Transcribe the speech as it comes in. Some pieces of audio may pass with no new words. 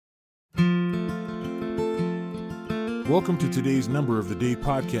Welcome to today's Number of the Day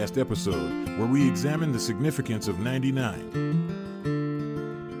podcast episode, where we examine the significance of 99.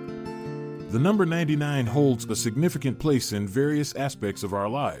 The number 99 holds a significant place in various aspects of our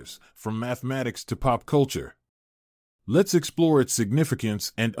lives, from mathematics to pop culture. Let's explore its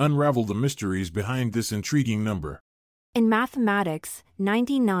significance and unravel the mysteries behind this intriguing number. In mathematics,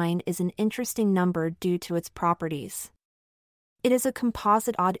 99 is an interesting number due to its properties. It is a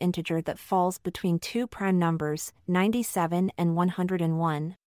composite odd integer that falls between two prime numbers, 97 and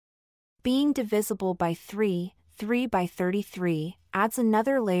 101. Being divisible by 3 by 33, adds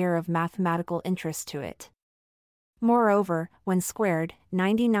another layer of mathematical interest to it. Moreover, when squared,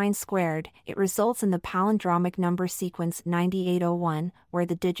 99 squared, it results in the palindromic number sequence 9801, where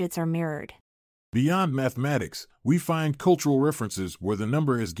the digits are mirrored. Beyond mathematics, we find cultural references where the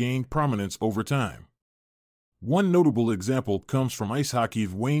number has gained prominence over time. One notable example comes from ice hockey.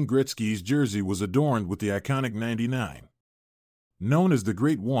 Wayne Gretzky's jersey was adorned with the iconic 99. Known as the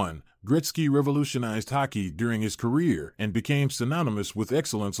Great One, Gretzky revolutionized hockey during his career and became synonymous with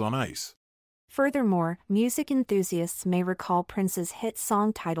excellence on ice. Furthermore, music enthusiasts may recall Prince's hit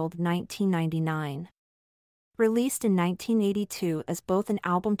song titled 1999. Released in 1982 as both an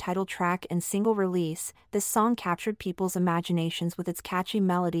album title track and single release, this song captured people's imaginations with its catchy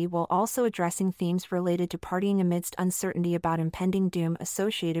melody while also addressing themes related to partying amidst uncertainty about impending doom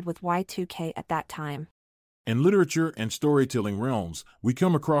associated with Y2K at that time. In literature and storytelling realms, we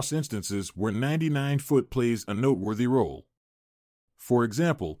come across instances where 99 foot plays a noteworthy role. For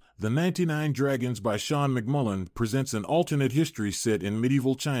example, The 99 Dragons by Sean McMullen presents an alternate history set in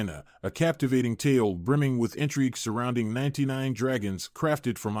medieval China, a captivating tale brimming with intrigue surrounding 99 dragons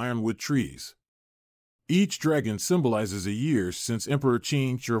crafted from ironwood trees. Each dragon symbolizes a year since Emperor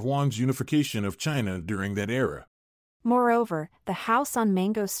Qin Shi Huang's unification of China during that era. Moreover, The House on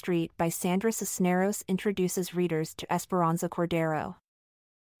Mango Street by Sandra Cisneros introduces readers to Esperanza Cordero.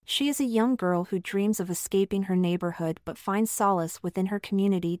 She is a young girl who dreams of escaping her neighborhood but finds solace within her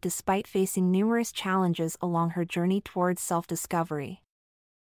community despite facing numerous challenges along her journey towards self-discovery.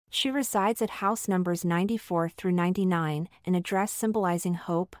 She resides at house numbers 94 through 99, an address symbolizing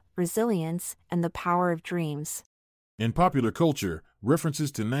hope, resilience, and the power of dreams. In popular culture,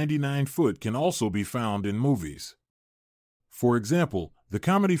 references to 99 foot can also be found in movies. For example, the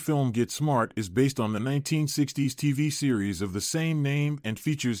comedy film Get Smart is based on the 1960s TV series of the same name and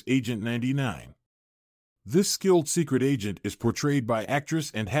features Agent 99. This skilled secret agent is portrayed by actress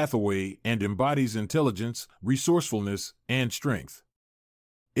Anne Hathaway and embodies intelligence, resourcefulness, and strength.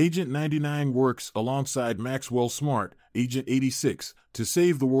 Agent 99 works alongside Maxwell Smart, Agent 86, to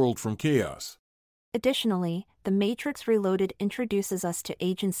save the world from chaos. Additionally, The Matrix Reloaded introduces us to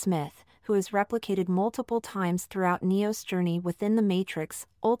Agent Smith, who is replicated multiple times throughout Neo's journey within the Matrix,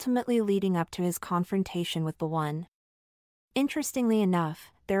 ultimately leading up to his confrontation with the One. Interestingly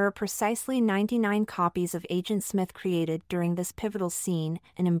enough, there are precisely 99 copies of Agent Smith created during this pivotal scene,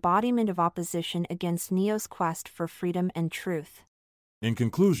 an embodiment of opposition against Neo's quest for freedom and truth. In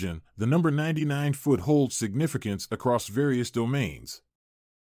conclusion, the number 99 foot holds significance across various domains.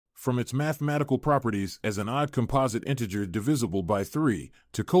 From its mathematical properties as an odd composite integer divisible by 3,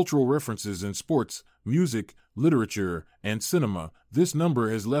 to cultural references in sports, music, literature, and cinema, this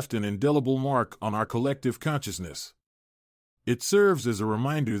number has left an indelible mark on our collective consciousness. It serves as a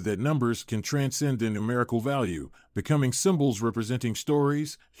reminder that numbers can transcend in numerical value, becoming symbols representing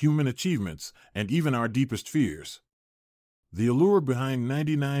stories, human achievements, and even our deepest fears. The allure behind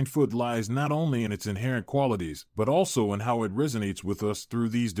 99 foot lies not only in its inherent qualities, but also in how it resonates with us through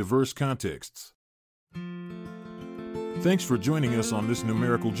these diverse contexts. Thanks for joining us on this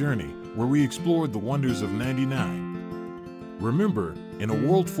numerical journey, where we explored the wonders of 99. Remember, in a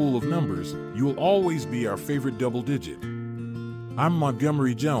world full of numbers, you will always be our favorite double digit. I'm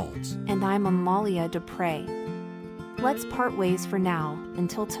Montgomery Jones. And I'm Amalia Dupre. Let's part ways for now,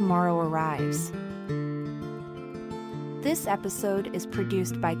 until tomorrow arrives. This episode is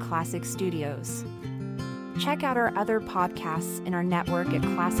produced by Classic Studios. Check out our other podcasts in our network at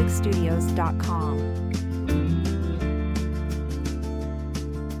classicstudios.com.